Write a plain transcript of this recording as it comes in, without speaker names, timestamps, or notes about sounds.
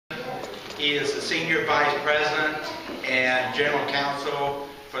He is the Senior Vice President and General Counsel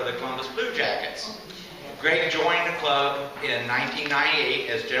for the Columbus Blue Jackets. Greg joined the club in 1998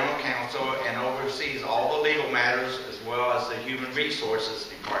 as General Counsel and oversees all the legal matters as well as the Human Resources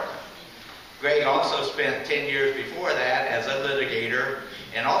Department. Greg also spent 10 years before that as a litigator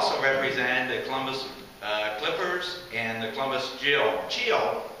and also represented the Columbus Clippers and the Columbus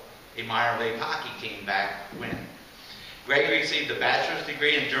Chill, a minor league hockey team back when. Greg received a bachelor's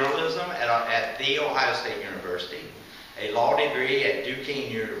degree in journalism at The Ohio State University, a law degree at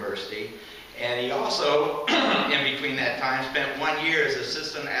Duquesne University, and he also, in between that time, spent 1 year as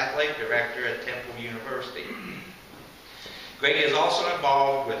assistant athletic director at Temple University. Greg is also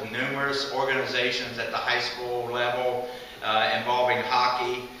involved with numerous organizations at the high school level involving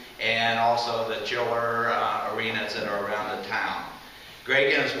hockey and also the chiller arenas that are around the town.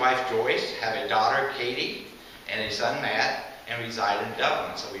 Greg and his wife Joyce have a daughter, Katie, and a son, Matt, and reside in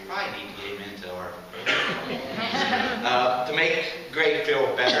Dublin, so we probably need to get him into our... to make Greg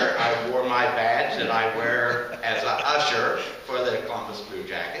feel better, I wore my badge that I wear as an usher for the Columbus Blue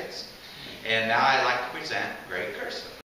Jackets, and now I'd like to present Greg Gerson.